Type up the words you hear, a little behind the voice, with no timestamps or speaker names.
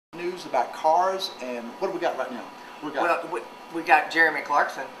news about cars, and what do we got right now? We got Jeremy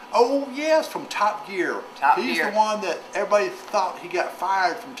Clarkson. Oh yes, from Top Gear. He's the one that everybody thought he got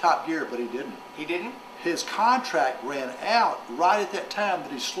fired from Top Gear, but he didn't. He didn't? His contract ran out right at that time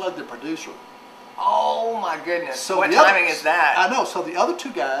that he slugged the producer. Oh my goodness. So what timing is that? I know. So the other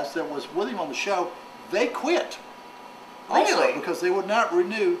two guys that was with him on the show, they quit. Really? Also, because they would not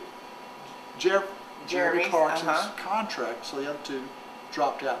renew Jeremy Clarkson's contract, so the other two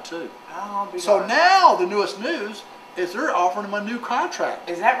dropped out too. So now the newest news is they're offering him a new contract.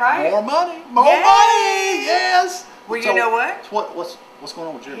 Is that right? More money. More money. Yes. Well, you know what? What's going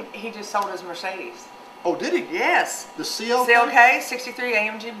on with Jeremy? He just sold his Mercedes. Oh, did he? Yes. The CLK? CLK 63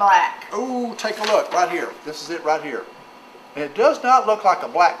 AMG Black. Oh, take a look right here. This is it right here. It does not look like a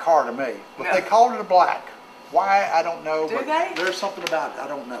black car to me, but they called it a black. Why, I don't know. Do they? There's something about it. I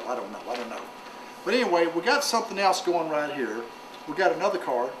don't know. But anyway, we got something else going right here. We got another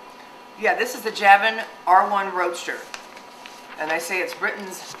car. Yeah, this is the Javin R1 Roadster. And they say it's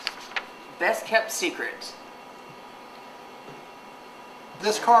Britain's best kept secret.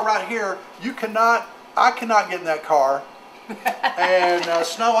 This car right here, I cannot get in that car. And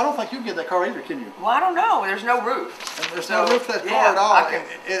Snow, I don't think you can get that car either, can you? Well, I don't know. There's no roof. And there's no roof to that car at all.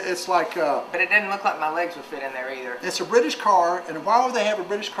 It's like... but it didn't look like my legs would fit in there either. It's a British car, and why would they have a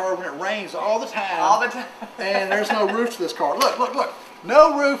British car when it rains all the time? All the time. And there's no roof to this car. Look.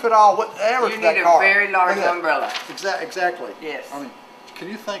 No roof at all whatever to that car. You need a very large umbrella. Exactly. Yes. I mean, can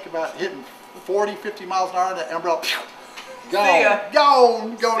you think about hitting 40, 50 miles an hour in that umbrella?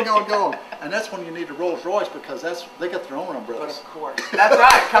 Gone. And that's when you need a Rolls Royce, because they got their own umbrellas. But of course. That's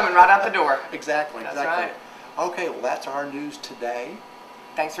right, coming right out the door. Exactly. That's right. Okay, well that's our news today.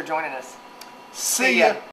 Thanks for joining us. See ya.